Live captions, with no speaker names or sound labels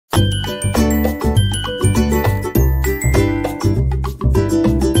Hi,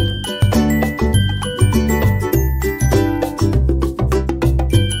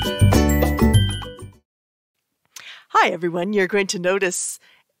 everyone. You're going to notice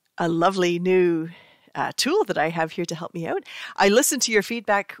a lovely new tool that I have here to help me out. I listened to your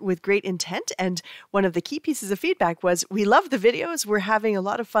feedback with great intent, and one of the key pieces of feedback was, we love the videos, we're having a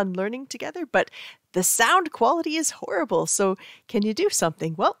lot of fun learning together, but the sound quality is horrible, so can you do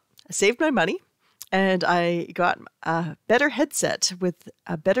something? Well, I saved my money, and I got a better headset with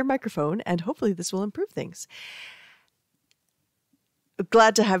a better microphone, and hopefully this will improve things.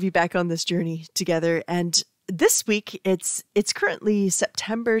 Glad to have you back on this journey together, and this week, it's currently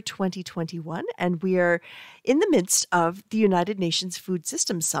September 2021, and we are in the midst of the United Nations Food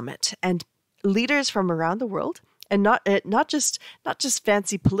Systems Summit, and leaders from around the world, and not just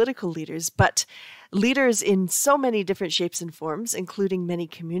fancy political leaders, but leaders in so many different shapes and forms, including many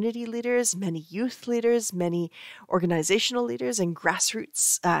community leaders, many youth leaders, many organizational leaders, and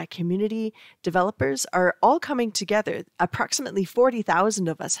grassroots community developers are all coming together. Approximately 40,000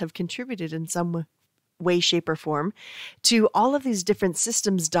 of us have contributed in some way, shape, or form to all of these different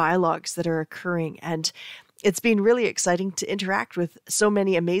systems dialogues that are occurring. And it's been really exciting to interact with so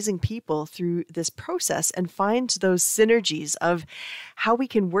many amazing people through this process and find those synergies of how we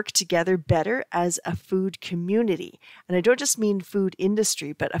can work together better as a food community. And I don't just mean food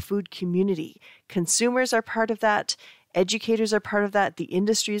industry, but a food community. Consumers are part of that. Educators are part of that. The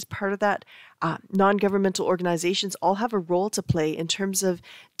industry is part of that. Non-governmental organizations all have a role to play in terms of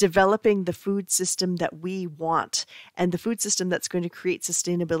developing the food system that we want and the food system that's going to create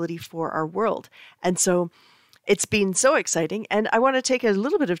sustainability for our world. And so it's been so exciting. And I want to take a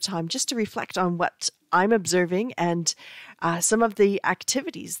little bit of time just to reflect on what I'm observing and some of the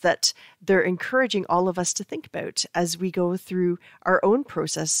activities that they're encouraging all of us to think about as we go through our own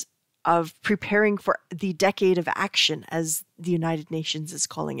process of preparing for the decade of action, as the United Nations is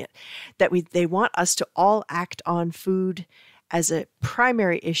calling it, that they want us to all act on food as a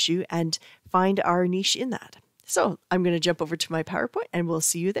primary issue and find our niche in that. So I'm going to jump over to my PowerPoint and we'll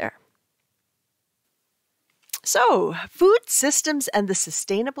see you there. So, food systems and the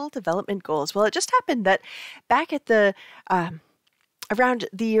Sustainable Development Goals. Well, it just happened that back at the around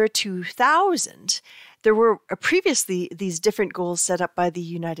the year 2000, there were previously these different goals set up by the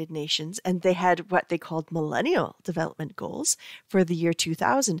United Nations, and they had what they called Millennial Development Goals for the year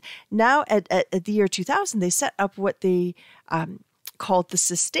 2000. Now, at the year 2000, they set up what they called the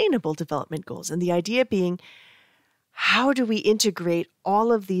Sustainable Development Goals. And the idea being, how do we integrate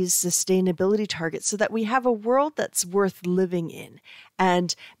all of these sustainability targets so that we have a world that's worth living in?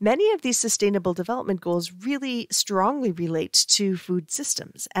 And many of these sustainable development goals really strongly relate to food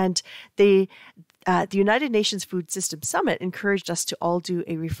systems. And the United Nations Food Systems Summit encouraged us to all do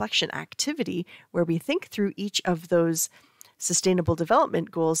a reflection activity where we think through each of those sustainable development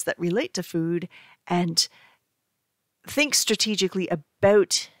goals that relate to food and think strategically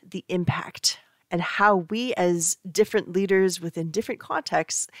about the impact and how we as different leaders within different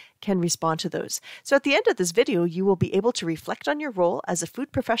contexts can respond to those. So at the end of this video, you will be able to reflect on your role as a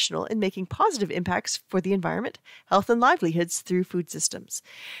food professional in making positive impacts for the environment, health, and livelihoods through food systems.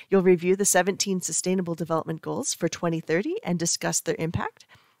 You'll review the 17 Sustainable Development Goals for 2030 and discuss their impact.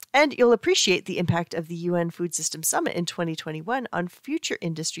 And you'll appreciate the impact of the UN Food Systems Summit in 2021 on future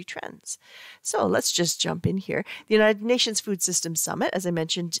industry trends. So let's just jump in here. The United Nations Food Systems Summit, as I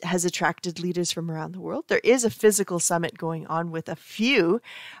mentioned, has attracted leaders from around the world. There is a physical summit going on with a few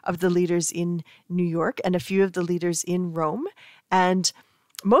of the leaders in New York and a few of the leaders in Rome. And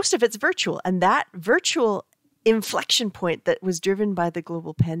most of it's virtual. And that virtual inflection point that was driven by the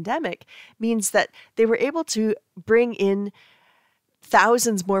global pandemic means that they were able to bring in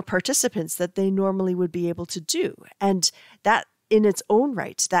thousands more participants that they normally would be able to do. And that in its own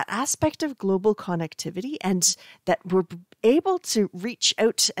right, that aspect of global connectivity and that we're able to reach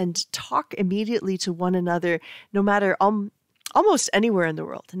out and talk immediately to one another, no matter almost anywhere in the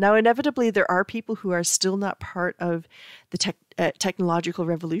world. Now, inevitably, there are people who are still not part of the technological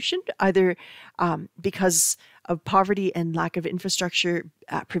revolution, either because of poverty and lack of infrastructure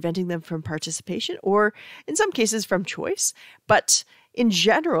preventing them from participation, or in some cases from choice. But in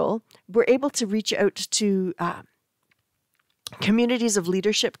general, we're able to reach out to communities of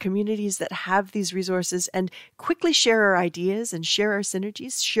leadership, communities that have these resources, and quickly share our ideas and share our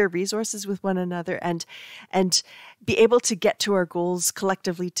synergies, share resources with one another, and be able to get to our goals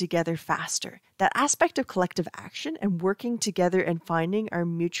collectively together faster. That aspect of collective action and working together and finding our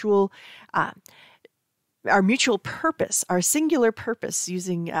mutual our mutual purpose, our singular purpose,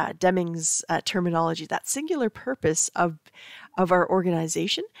 using Deming's terminology, that singular purpose of our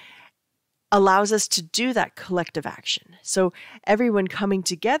organization allows us to do that collective action. So everyone coming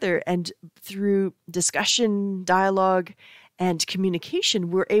together, and through discussion, dialogue, and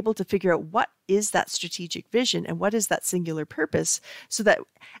communication, we're able to figure out what is that strategic vision and what is that singular purpose, so that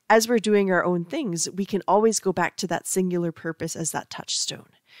as we're doing our own things, we can always go back to that singular purpose as that touchstone.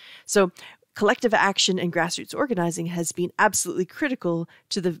 So collective action and grassroots organizing has been absolutely critical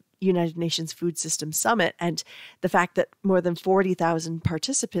to the United Nations Food Systems Summit, and the fact that more than 40,000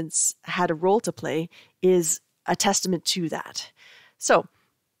 participants had a role to play is a testament to that. So,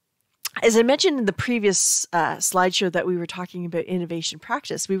 as I mentioned in the previous slideshow that we were talking about innovation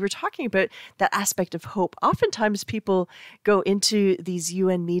practice, we were talking about that aspect of hope. Oftentimes people go into these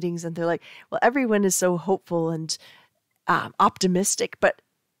UN meetings and they're like, well, everyone is so hopeful and optimistic, but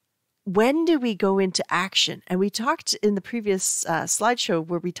when do we go into action? And we talked in the previous slideshow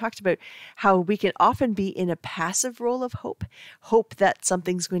where we talked about how we can often be in a passive role of hope that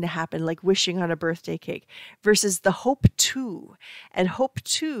something's going to happen, like wishing on a birthday cake, versus the hope to. And hope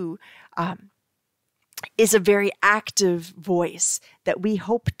to is a very active voice that we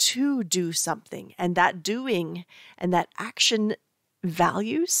hope to do something. And that doing and that action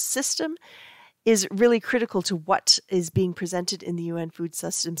values system is really critical to what is being presented in the UN Food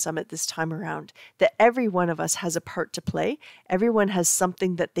Systems Summit this time around, that every one of us has a part to play. Everyone has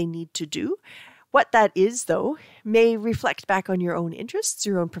something that they need to do. What that is, though, may reflect back on your own interests,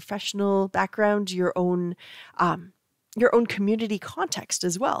 your own professional background, your own community context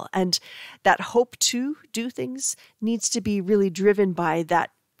as well. And that hope to do things needs to be really driven by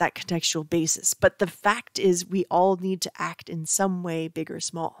that contextual basis. But the fact is, we all need to act in some way, big or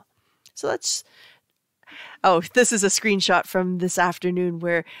small. So this is a screenshot from this afternoon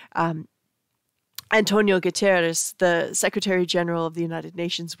where Antonio Guterres, the Secretary General of the United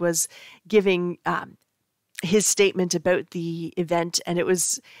Nations, was giving his statement about the event, and it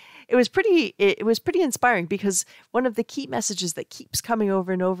was pretty inspiring, because one of the key messages that keeps coming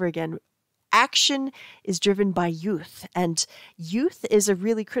over and over again, action is driven by youth, and youth is a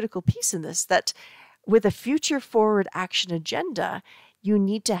really critical piece in this. That with a future forward action agenda, you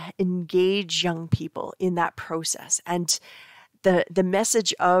need to engage young people in that process. And the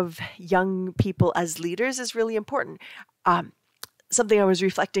message of young people as leaders is really important. Something I was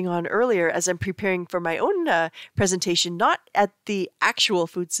reflecting on earlier as I'm preparing for my own presentation, not at the actual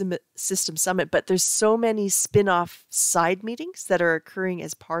Food System Summit, but there's so many spin-off side meetings that are occurring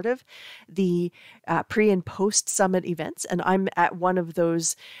as part of the pre and post summit events. And I'm at one of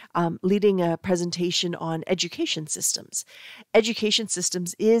those leading a presentation on education systems. Education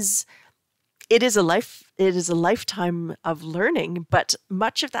systems is a lifetime of learning, but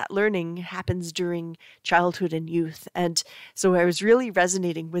much of that learning happens during childhood and youth. And so I was really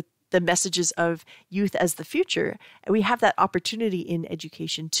resonating with the messages of youth as the future. And we have that opportunity in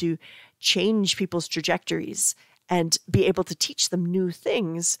education to change people's trajectories and be able to teach them new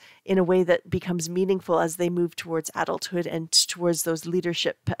things in a way that becomes meaningful as they move towards adulthood and towards those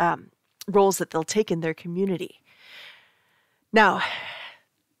leadership roles that they'll take in their community. Now,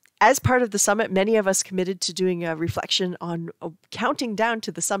 as part of the summit, many of us committed to doing a reflection on counting down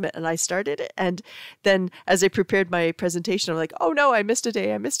to the summit, and I started it. And then as I prepared my presentation, I'm like, oh no, I missed a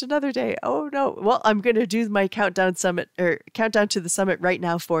day. I missed another day. Oh no. Well, I'm going to do my countdown to the summit right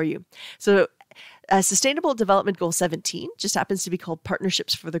now for you. So Sustainable Development Goal 17 just happens to be called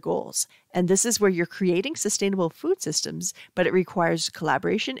Partnerships for the Goals. And this is where you're creating sustainable food systems, but it requires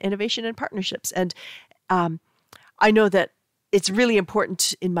collaboration, innovation, and partnerships. And I know that it's really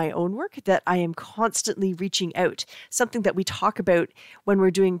important in my own work that I am constantly reaching out. Something that we talk about when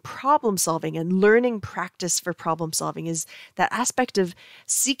we're doing problem solving and learning practice for problem solving is that aspect of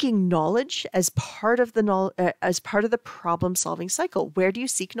seeking knowledge as part of the problem solving cycle. Where do you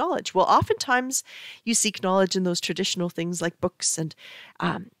seek knowledge? Well, oftentimes you seek knowledge in those traditional things like books and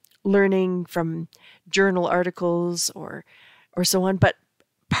learning from journal articles or so on. But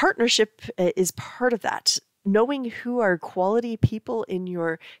partnership is part of that. Knowing who are quality people in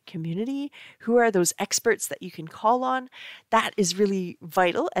your community, who are those experts that you can call on, that is really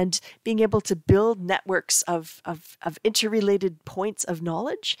vital. And being able to build networks of interrelated points of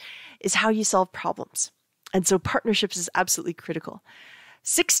knowledge is how you solve problems. And so partnerships is absolutely critical.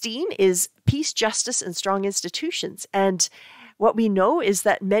 16 is peace, justice, and strong institutions. And what we know is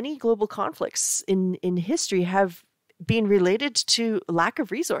that many global conflicts in history have being related to lack of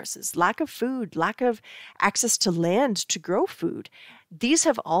resources, lack of food, lack of access to land to grow food. These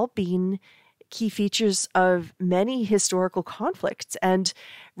have all been key features of many historical conflicts. And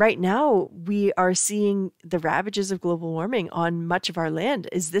right now, we are seeing the ravages of global warming on much of our land.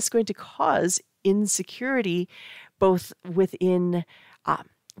 Is this going to cause insecurity both within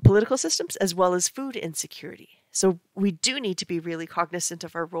political systems as well as food insecurity? So we do need to be really cognizant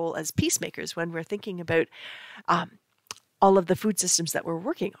of our role as peacemakers when we're thinking about all of the food systems that we're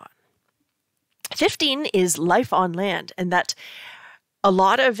working on. 15 is life on land, and that a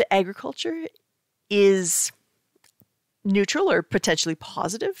lot of agriculture is neutral or potentially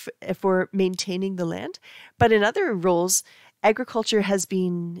positive if we're maintaining the land. But in other roles, agriculture has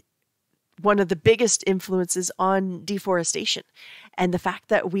been one of the biggest influences on deforestation. And the fact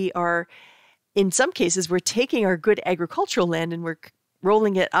that we are, in some cases, we're taking our good agricultural land and we're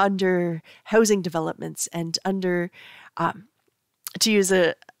rolling it under housing developments and under, to use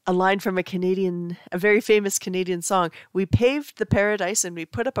a line from a very famous Canadian song, we paved the paradise and we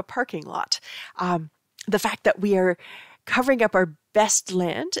put up a parking lot. The fact that we are covering up our best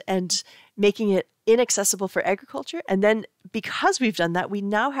land and making it inaccessible for agriculture. And then because we've done that, we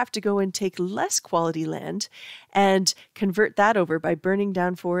now have to go and take less quality land and convert that over by burning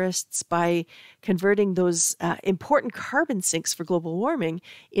down forests, by converting those important carbon sinks for global warming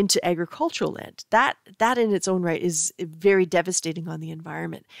into agricultural land. That in its own right is very devastating on the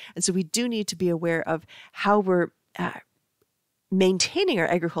environment. And so we do need to be aware of how we're maintaining our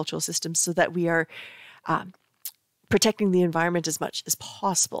agricultural systems so that we are protecting the environment as much as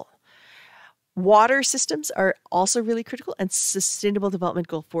possible. Water systems are also really critical, and Sustainable Development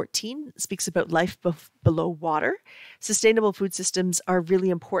Goal 14 speaks about life below water. Sustainable food systems are really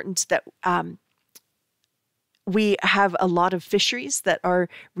important that we have a lot of fisheries that are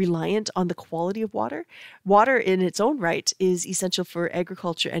reliant on the quality of water. Water in its own right is essential for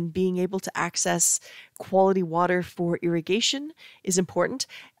agriculture, and being able to access quality water for irrigation is important.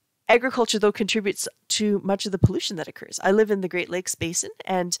 Agriculture, though, contributes to much of the pollution that occurs. I live in the Great Lakes Basin,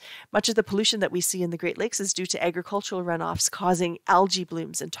 and much of the pollution that we see in the Great Lakes is due to agricultural runoffs causing algae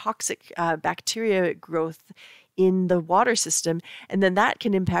blooms and toxic bacteria growth in the water system. And then that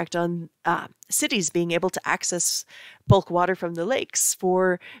can impact on cities being able to access bulk water from the lakes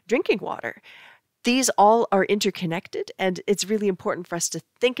for drinking water. These all are interconnected, and it's really important for us to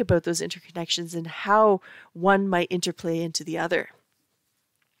think about those interconnections and how one might interplay into the other.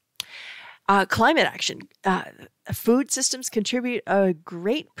 Climate action. Food systems contribute a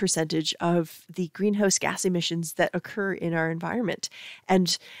great percentage of the greenhouse gas emissions that occur in our environment.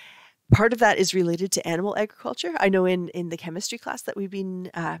 And part of that is related to animal agriculture. I know in the chemistry class that we've been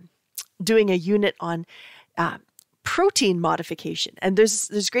doing a unit on protein modification. And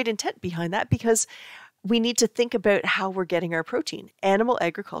there's great intent behind that because we need to think about how we're getting our protein. Animal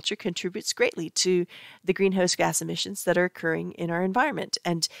agriculture contributes greatly to the greenhouse gas emissions that are occurring in our environment.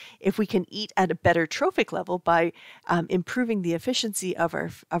 And if we can eat at a better trophic level by improving the efficiency of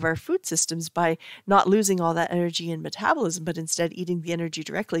our food systems, by not losing all that energy in metabolism, but instead eating the energy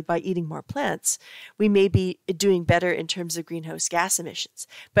directly by eating more plants, we may be doing better in terms of greenhouse gas emissions.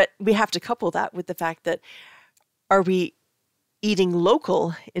 But we have to couple that with the fact that, are we eating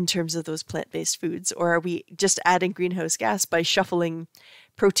local in terms of those plant-based foods, or are we just adding greenhouse gas by shuffling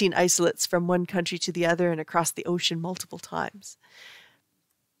protein isolates from one country to the other and across the ocean multiple times?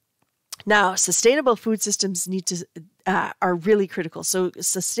 Now, sustainable food systems are really critical. So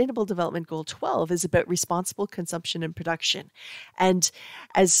Sustainable Development Goal 12 is about responsible consumption and production. And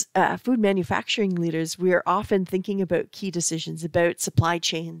as food manufacturing leaders, we are often thinking about key decisions about supply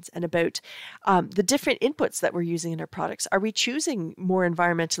chains and about the different inputs that we're using in our products. Are we choosing more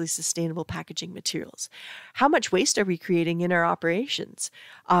environmentally sustainable packaging materials? How much waste are we creating in our operations?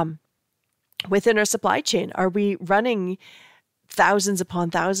 Within our supply chain, are we running thousands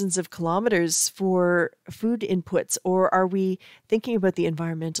upon thousands of kilometers for food inputs, or are we thinking about the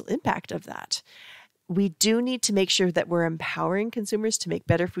environmental impact of that? We do need to make sure that we're empowering consumers to make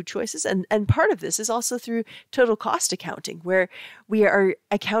better food choices. And part of this is also through total cost accounting, where we are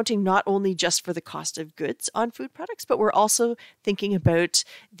accounting not only just for the cost of goods on food products, but we're also thinking about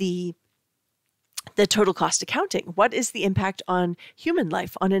the total cost accounting. What is the impact on human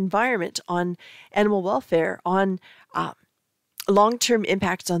life, on environment, on animal welfare, on long-term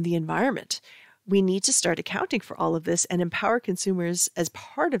impacts on the environment? We need to start accounting for all of this and empower consumers as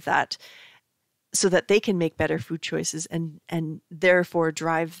part of that so that they can make better food choices and therefore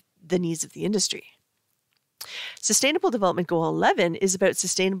drive the needs of the industry. Sustainable Development Goal 11 is about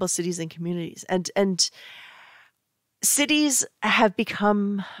sustainable cities and communities. And cities have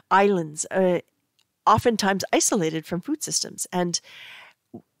become islands, oftentimes isolated from food systems. And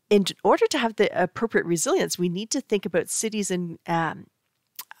in order to have the appropriate resilience, we need to think about cities and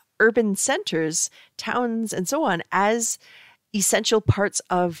urban centers, towns, and so on as essential parts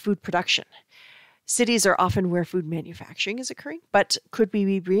of food production. Cities are often where food manufacturing is occurring, but could we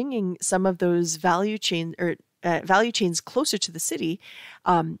be bringing some of those value chains closer to the city,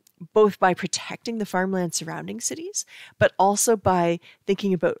 both by protecting the farmland surrounding cities, but also by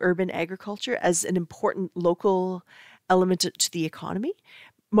thinking about urban agriculture as an important local element to the economy?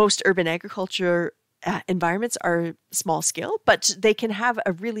 Most urban agriculture environments are small scale, but they can have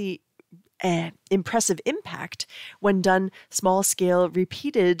a really impressive impact when done small scale,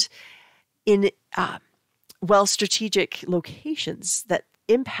 repeated in strategic locations that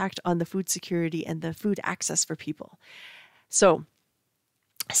impact on the food security and the food access for people. So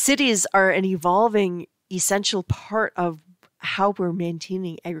cities are an evolving, essential part of how we're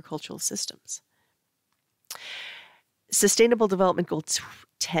maintaining agricultural systems. Sustainable Development Goal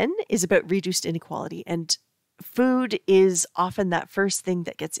 10 is about reduced inequality, and food is often that first thing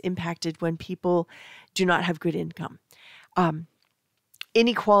that gets impacted when people do not have good income.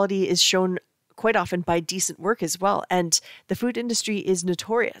 Inequality is shown quite often by decent work as well. And the food industry is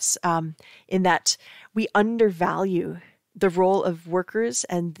notorious in that we undervalue the role of workers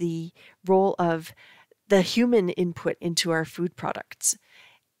and the role of the human input into our food products.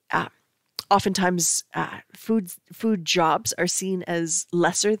 Oftentimes, food jobs are seen as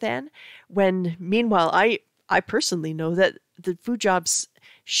lesser than, when meanwhile, I personally know that the food jobs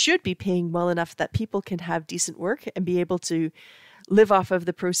should be paying well enough that people can have decent work and be able to live off of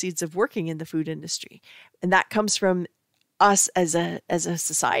the proceeds of working in the food industry. And that comes from us as a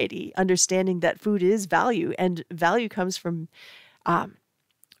society understanding that food is value, and value comes from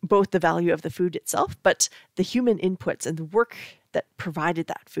both the value of the food itself, but the human inputs and the work that provided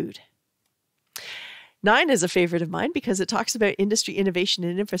that food. 9 is a favorite of mine because it talks about industry innovation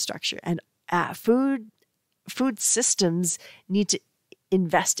and infrastructure, and food systems need to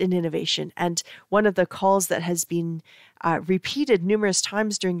invest in innovation. And one of the calls that has been repeated numerous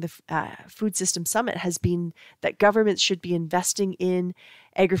times during the Food System Summit has been that governments should be investing in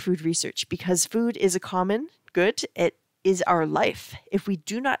agri-food research, because food is a common good. It is our life. If we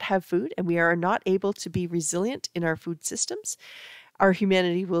do not have food and we are not able to be resilient in our food systems, our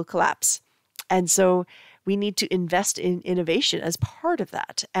humanity will collapse. And so we need to invest in innovation as part of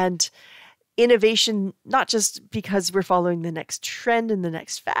that. And innovation, not just because we're following the next trend and the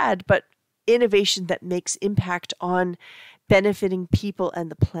next fad, but innovation that makes impact on benefiting people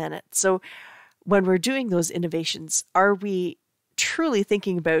and the planet. So when we're doing those innovations, are we truly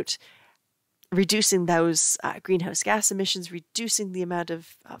thinking about reducing those greenhouse gas emissions, reducing the amount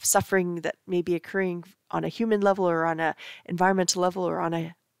of suffering that may be occurring on a human level or on an environmental level or on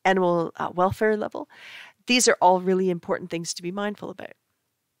an animal welfare level? These are all really important things to be mindful about.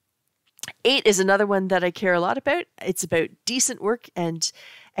 8 is another one that I care a lot about. It's about decent work and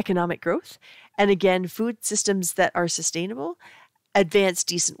economic growth. And again, food systems that are sustainable advance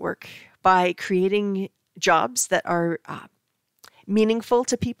decent work by creating jobs that are meaningful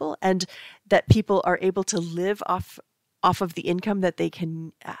to people and that people are able to live off of the income that they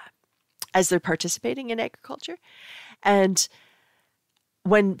can as they're participating in agriculture. And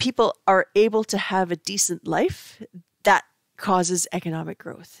when people are able to have a decent life, that causes economic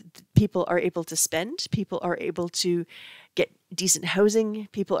growth. People are able to spend, people are able to get decent housing,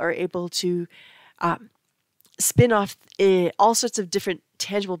 people are able to spin off all sorts of different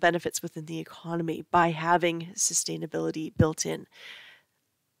tangible benefits within the economy by having sustainability built in.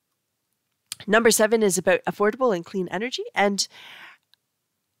 Number 7 is about affordable and clean energy, and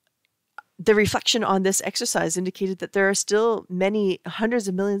the reflection on this exercise indicated that there are still many hundreds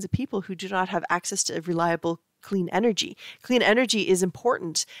of millions of people who do not have access to reliable clean energy. Clean energy is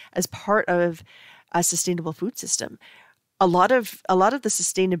important as part of a sustainable food system. A lot of the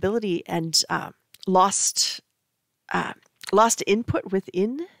sustainability and lost input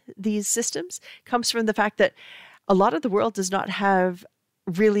within these systems comes from the fact that a lot of the world does not have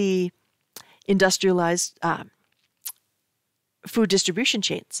really industrialized food distribution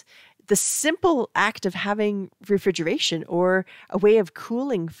chains. The simple act of having refrigeration or a way of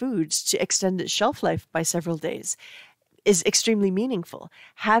cooling foods to extend its shelf life by several days is extremely meaningful.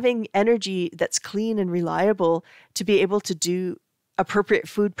 Having energy that's clean and reliable to be able to do appropriate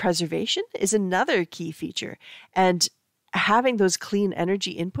food preservation is another key feature. And having those clean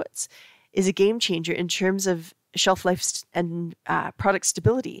energy inputs is a game changer in terms of shelf life and product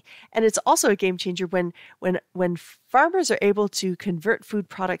stability. And it's also a game changer when farmers are able to convert food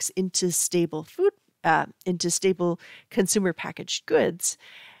products into stable consumer packaged goods.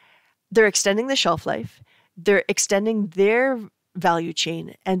 They're extending the shelf life, they're extending their value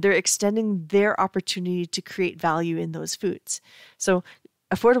chain, and they're extending their opportunity to create value in those foods. So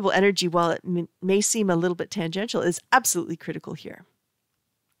affordable energy, while it may seem a little bit tangential, is absolutely critical here.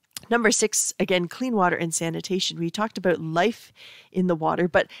 Number 6, again, clean water and sanitation. We talked about life in the water,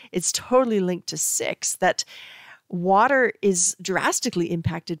 but it's totally linked to 6, that water is drastically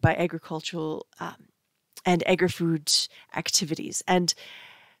impacted by agricultural and agri-food activities. And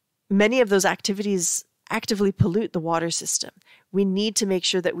many of those activities actively pollute the water system. We need to make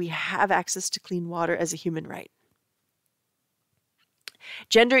sure that we have access to clean water as a human right.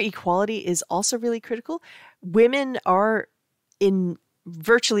 Gender equality is also really critical. Women are in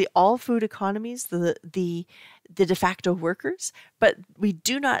virtually all food economies the de facto workers, but we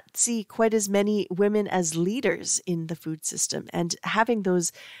do not see quite as many women as leaders in the food system. And having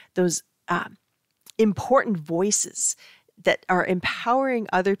those important voices that are empowering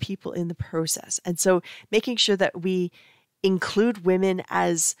other people in the process. And so making sure that we include women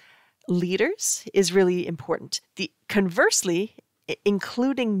as leaders is really important. Conversely,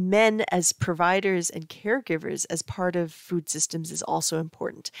 including men as providers and caregivers as part of food systems is also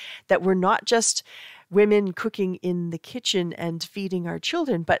important. That we're not just women cooking in the kitchen and feeding our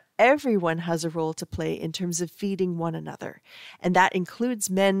children, but everyone has a role to play in terms of feeding one another. And that includes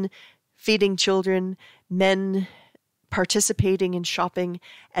men feeding children, men participating in shopping,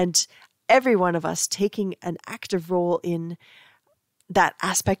 and every one of us taking an active role in that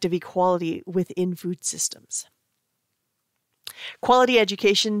aspect of equality within food systems. Quality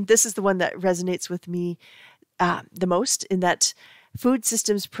education, this is the one that resonates with me the most, in that food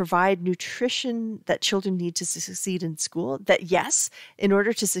systems provide nutrition that children need to succeed in school. That yes, in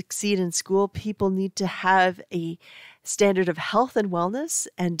order to succeed in school, people need to have a standard of health and wellness.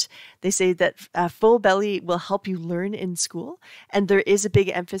 And they say that a full belly will help you learn in school. And there is a big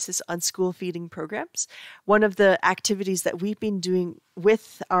emphasis on school feeding programs. One of the activities that we've been doing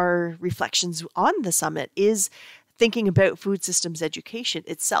with our reflections on the summit is thinking about food systems education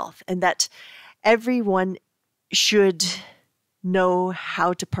itself, and that everyone should know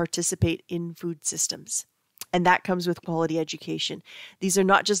how to participate in food systems. And that comes with quality education. These are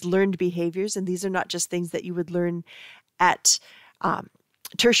not just learned behaviors, and these are not just things that you would learn at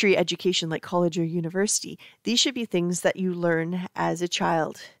tertiary education like college or university. These should be things that you learn as a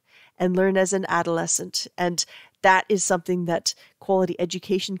child and learn as an adolescent. And that is something that quality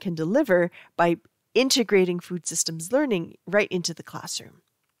education can deliver by integrating food systems learning right into the classroom.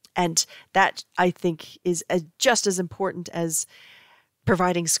 And that, I think, is just as important as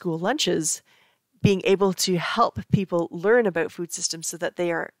providing school lunches. Being able to help people learn about food systems so that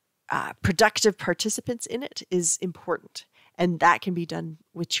they are productive participants in it is important. And that can be done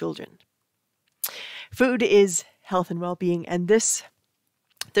with children. Food is health and well-being. And there's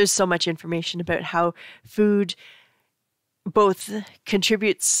so much information about how food both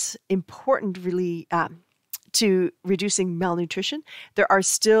contributes importantly to reducing malnutrition. There are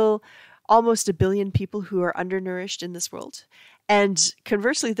still almost 1 billion people who are undernourished in this world. And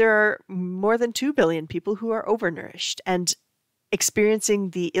conversely, there are more than 2 billion people who are overnourished and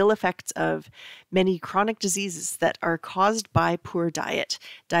experiencing the ill effects of many chronic diseases that are caused by poor diet,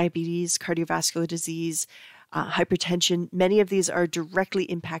 diabetes, cardiovascular disease, hypertension. Many of these are directly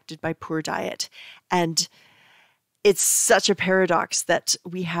impacted by poor diet. And it's such a paradox that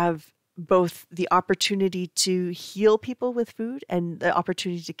we have both the opportunity to heal people with food and the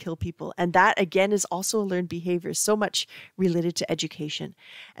opportunity to kill people. And that, again, is also a learned behavior, so much related to education.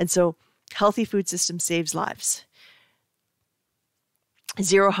 And so healthy food system saves lives.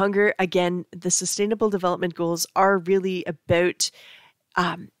 Zero hunger, again, the Sustainable Development Goals are really about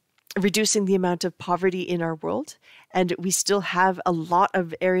reducing the amount of poverty in our world. And we still have a lot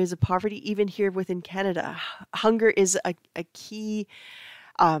of areas of poverty, even here within Canada. Hunger is a key.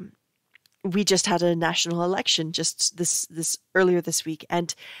 We just had a national election just this earlier this week,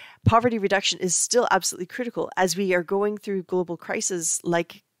 and poverty reduction is still absolutely critical. As we are going through global crises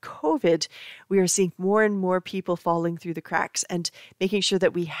like COVID, we are seeing more and more people falling through the cracks, and making sure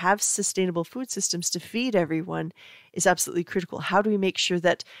that we have sustainable food systems to feed everyone is absolutely critical. How do we make sure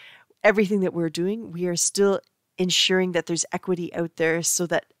that everything that we're doing, we are still ensuring that there's equity out there so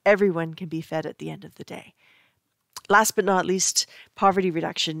that everyone can be fed at the end of the day? Last but not least, poverty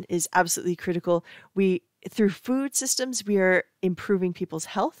reduction is absolutely critical. Through food systems, we are improving people's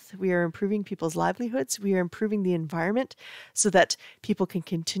health, we are improving people's livelihoods, we are improving the environment so that people can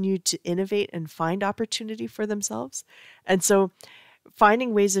continue to innovate and find opportunity for themselves. And so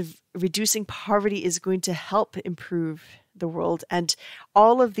finding ways of reducing poverty is going to help improve the world. And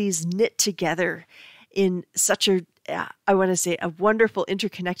all of these knit together in such a wonderful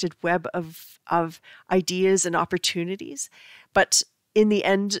interconnected web of ideas and opportunities. But in the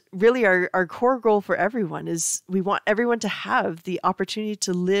end, really our core goal for everyone is we want everyone to have the opportunity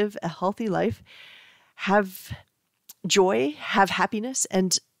to live a healthy life, have joy, have happiness.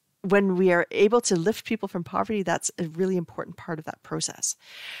 And when we are able to lift people from poverty, that's a really important part of that process.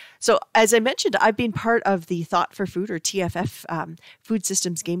 So as I mentioned, I've been part of the Thought for Food, or TFF, Food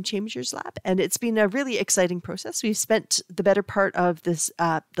Systems Game Changers Lab, and it's been a really exciting process. We've spent the better part of this,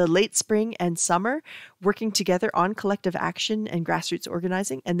 the late spring and summer, working together on collective action and grassroots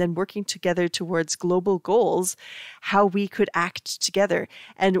organizing, and then working together towards global goals, how we could act together.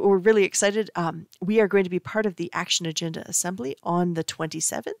 And we're really excited. We are going to be part of the Action Agenda Assembly on the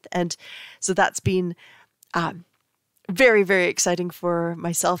 27th. And so that's been very, very exciting for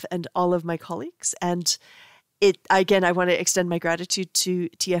myself and all of my colleagues. And I want to extend my gratitude to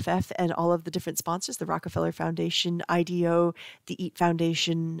TFF and all of the different sponsors, the Rockefeller Foundation, IDEO, the EAT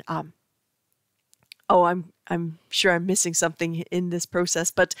Foundation. I'm sure I'm missing something in this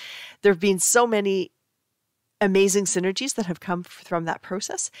process, but there have been so many amazing synergies that have come from that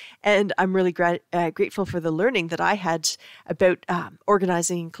process. And I'm really grateful for the learning that I had about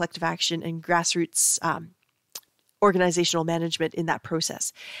organizing collective action and grassroots organizational management in that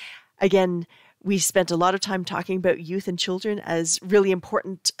process. Again, we spent a lot of time talking about youth and children as really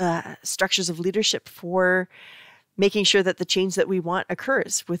important structures of leadership for making sure that the change that we want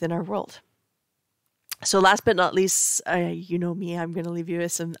occurs within our world. So last but not least, you know me, I'm going to leave you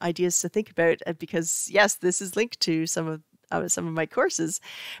with some ideas to think about because yes, this is linked to some of my courses,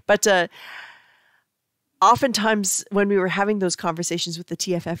 but oftentimes when we were having those conversations with the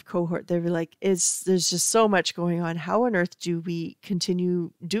TFF cohort, they were like, there's just so much going on. How on earth do we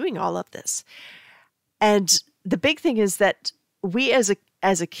continue doing all of this? And the big thing is that we as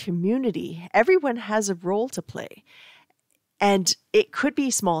a community, everyone has a role to play. And it could be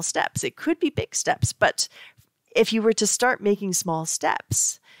small steps, it could be big steps. But if you were to start making small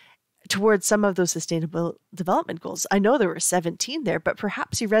steps towards some of those sustainable development goals, I know there were 17 there, but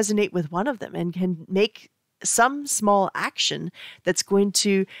perhaps you resonate with one of them and can make some small action that's going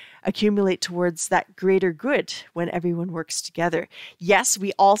to accumulate towards that greater good when everyone works together. Yes,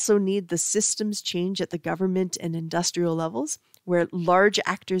 we also need the systems change at the government and industrial levels where large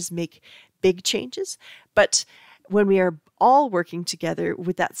actors make big changes. But when we are all working together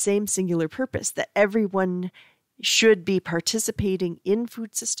with that same singular purpose, that everyone should be participating in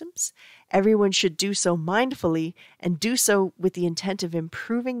food systems, everyone should do so mindfully and do so with the intent of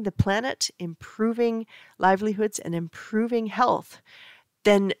improving the planet, improving livelihoods, and improving health,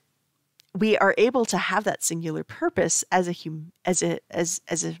 then we are able to have that singular purpose as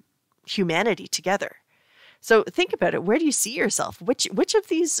a humanity together. So think about it. Where do you see yourself? Which of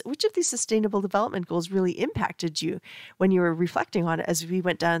these sustainable development goals really impacted you when you were reflecting on it as we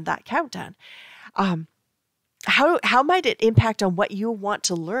went down that countdown? How might it impact on what you want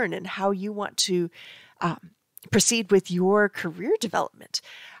to learn and how you want to proceed with your career development?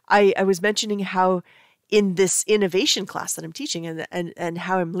 I was mentioning how in this innovation class that I'm teaching and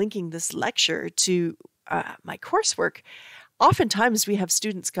how I'm linking this lecture to my coursework, oftentimes we have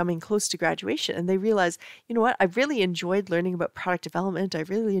students coming close to graduation and they realize, you know what, I really enjoyed learning about product development. I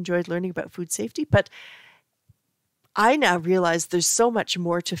really enjoyed learning about food safety, but I now realize there's so much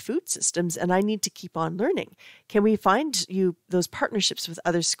more to food systems and I need to keep on learning. Can we find you those partnerships with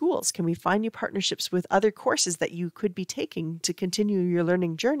other schools? Can we find you partnerships with other courses that you could be taking to continue your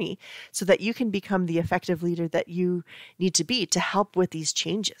learning journey so that you can become the effective leader that you need to be to help with these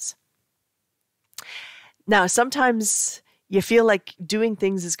changes? Now, sometimes you feel like doing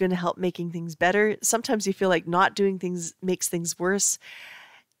things is going to help making things better. Sometimes you feel like not doing things makes things worse.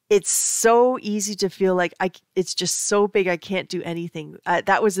 It's so easy to feel like it's just so big I can't do anything.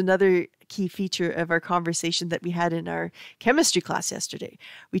 That was another key feature of our conversation that we had in our chemistry class yesterday.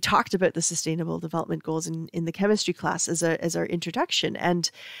 We talked about the Sustainable Development Goals in the chemistry class as our introduction. And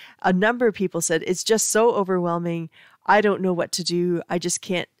a number of people said, it's just so overwhelming. I don't know what to do. I just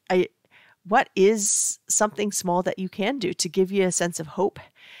can't. What is something small that you can do to give you a sense of hope?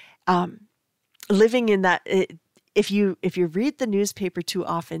 Living in that... If you read the newspaper too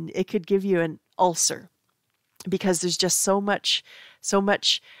often, it could give you an ulcer because there's just so much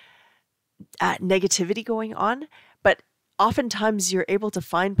negativity going on. But oftentimes you're able to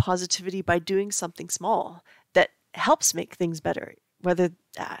find positivity by doing something small that helps make things better, whether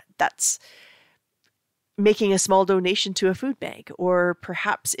that's making a small donation to a food bank, or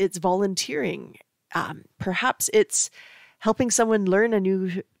perhaps it's volunteering. Perhaps it's helping someone learn a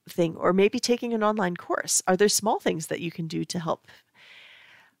new thing, or maybe taking an online course. Are there small things that you can do to help?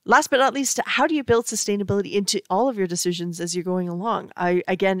 Last but not least, how do you build sustainability into all of your decisions as you're going along?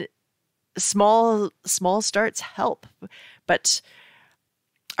 Again, small starts help, but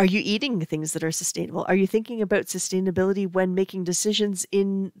Are you eating things that are sustainable? Are you thinking about sustainability when making decisions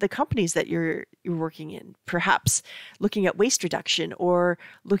in the companies that you're working in? Perhaps looking at waste reduction or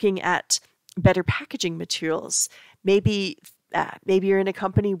looking at better packaging materials. Maybe you're in a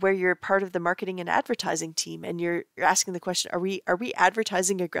company where you're part of the marketing and advertising team, and you're asking the question: Are we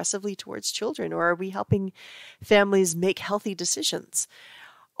advertising aggressively towards children, or are we helping families make healthy decisions?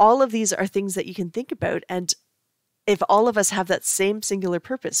 All of these are things that you can think about, and if all of us have that same singular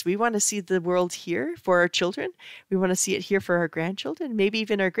purpose, we want to see the world here for our children. We want to see it here for our grandchildren, maybe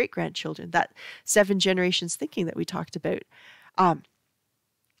even our great grandchildren. That 7 generations thinking that we talked about.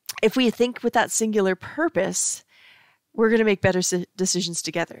 If we think with that singular purpose, we're going to make better decisions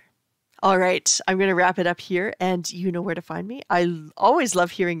together. All right, I'm going to wrap it up here, and you know where to find me. I always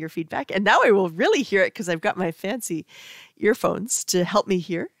love hearing your feedback, and now I will really hear it because I've got my fancy earphones to help me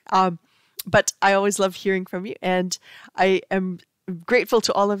hear. But I always love hearing from you, and I am grateful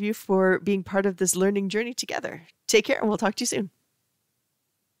to all of you for being part of this learning journey together. Take care, and we'll talk to you soon.